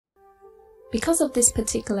Because of this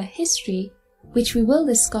particular history, which we will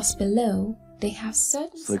discuss below, they have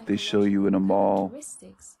certain it's like they show you in a mall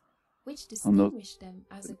characteristics which on the distinguish them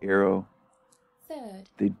as a arrow. Third,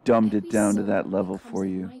 They dumbed it every down to soul that level becomes for a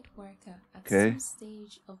you. light worker at Okay? some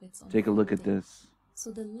stage of its Take a look at unfolding. this.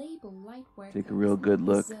 So the label light worker Take a real is good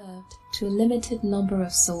not look. reserved to a limited number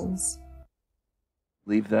of souls.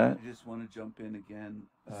 Believe that? I just want to jump in again.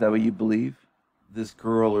 Is that what you believe? This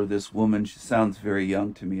girl or this woman, she sounds very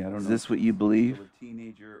young to me. I don't know. Is this what you believe? Still a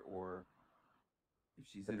teenager, or if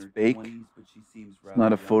she's in It's her fake. 20s, but she seems It's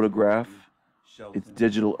not a photograph. It's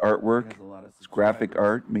digital artwork. It's graphic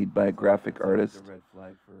art made by a graphic artist. A red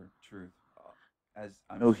flag for truth. As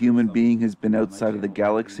No human being has been outside of the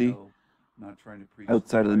galaxy,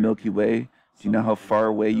 outside of the Milky Way. Do you know how far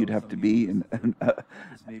away you'd have to be and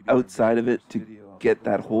outside of it to get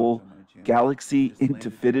that whole galaxy to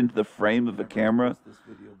fit into the frame of a camera?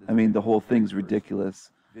 I mean, the whole thing's ridiculous.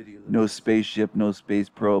 No spaceship, no space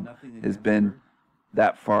probe has been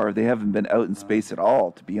that far. They haven't been out in space at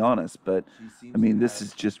all, to be honest. But, I mean, this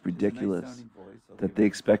is just ridiculous that they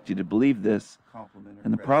expect you to believe this.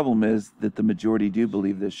 And the problem is that the majority do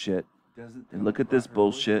believe this shit. They look at this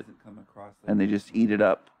bullshit and they just eat it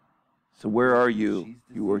up. So where are you?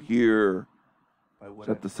 You were here. Is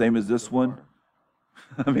that the same as this one?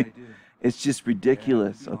 I mean, it's just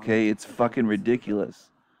ridiculous, okay? It's fucking ridiculous.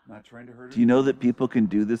 Do you know that people can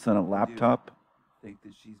do this on a laptop?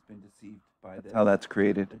 That's how that's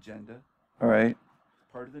created. All right?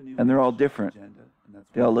 And they're all different.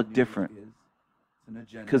 They all look different.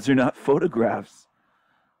 Because they're not photographs.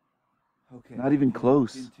 Not even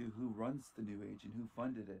close.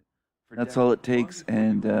 That's all it takes.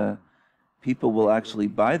 And people will actually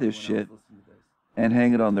buy this shit and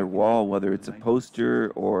hang it on their wall, whether it's a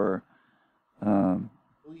poster or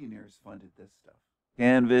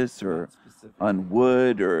canvas or on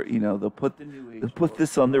wood, or they'll put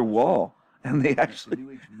this on their wall, and they actually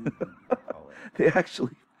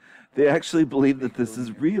believe that this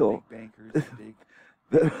is real.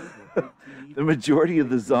 The majority of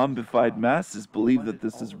the zombified masses believe that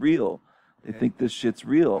this is real. They think this shit's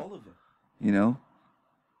real.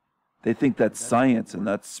 They think that's science and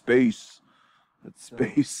that's space. That's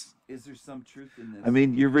space. Is there some truth in this? I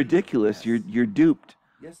mean, you're ridiculous. You're duped.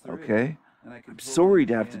 Okay? I'm sorry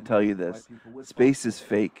to have to tell you this. Space is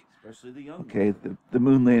fake. Okay? The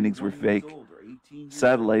moon landings were fake.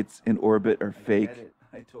 Satellites in orbit are fake.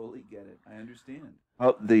 I totally get it. I understand.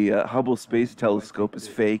 The Hubble Space Telescope is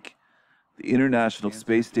fake. The International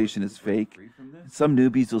Space Station is fake. Some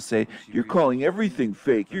newbies will say, "You're calling everything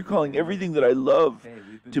fake. You're calling everything that I love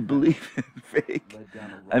to believe in fake."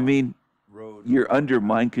 I mean, you're under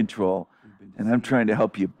mind control, and I'm trying to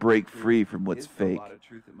help you break free from what's fake.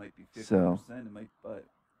 So,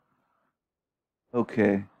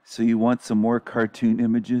 okay, so you want some more cartoon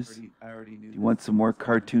images? You want some more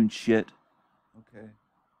cartoon shit? Okay.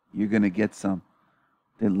 You're gonna get some.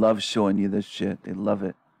 They love showing you this shit. They love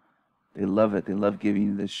it. They love it. They love giving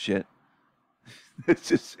you this shit.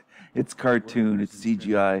 It's cartoon. It's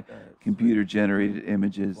CGI, computer-generated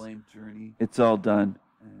images. It's all done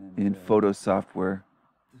in photo software.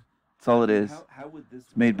 That's all it is.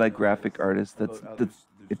 It's made by graphic artists.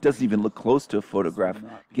 It doesn't even look close to a photograph.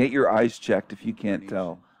 Get your eyes checked if you can't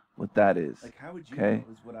tell what that is. Okay?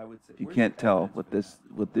 If you can't tell what this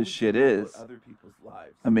shit is,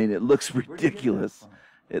 I mean, it looks ridiculous.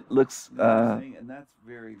 It looks it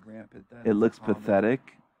looks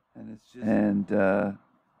pathetic, and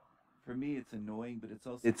for me it's annoying, but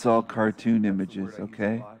it's all cartoon images.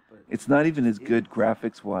 Okay, it's not even as good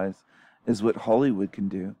graphics wise as what Hollywood can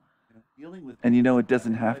do. And it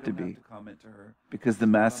doesn't have to be, because the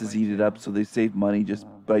masses eat it up, so they save money just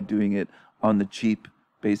by doing it on the cheap,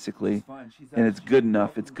 basically. And it's good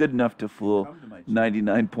enough. It's good enough to fool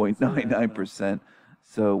 99.99%.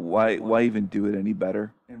 So why even do it any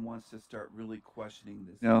better? And wants to start really questioning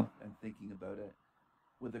this No. and thinking about it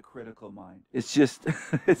with a critical mind. It's just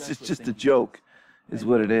just a joke, is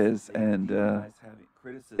what it is, and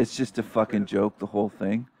it's just a fucking joke, the whole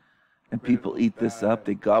thing. And people eat this up.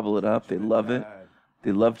 They gobble it up. They love it.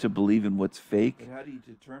 They love to believe in what's fake. But how do you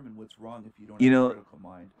determine what's wrong if you don't have a critical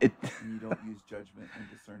mind? And you don't use judgment and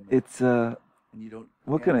discernment. It's and you don't.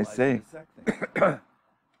 What can I say?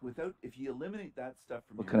 If you eliminate that stuff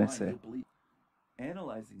from What your can I mind, say? you'll believe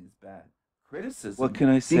analyzing is bad. Criticism. What can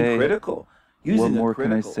I say? Being critical. What more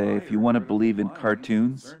can I say? If you want to believe in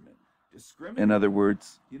cartoons, in other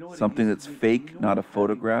words, something that's fake, not a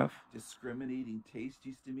photograph. Discriminating taste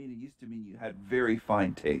used to mean you had very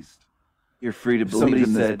fine taste. You're free to If believe somebody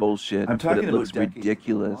in this said, bullshit, I'm but talking it about looks decades,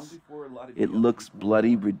 ridiculous. long before a lot of It young looks people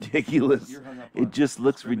bloody know. ridiculous. You're hung up It on just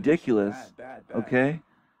looks discrimination. ridiculous. Bad. Okay?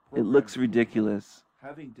 It looks ridiculous.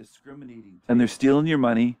 Having discriminating And they're tastes. stealing your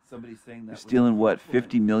money. Somebody saying that They're was a stealing, what, compliment.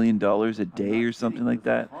 $50 million a day or something like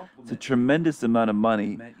that? It's a tremendous amount of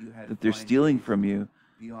money that they're stealing from you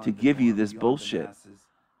to give you this bullshit.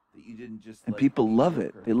 And people love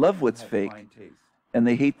it. They love what's fake. And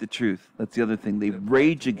they hate the truth. That's the other thing. They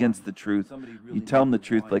rage against the truth. You tell them the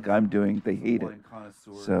truth like I'm doing, they hate it.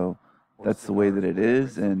 So that's the way that it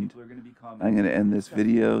is. And I'm going to end this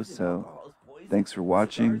video. So thanks for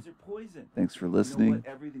watching. Thanks for listening.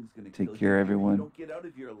 Take care, everyone.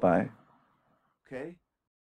 Bye. Okay?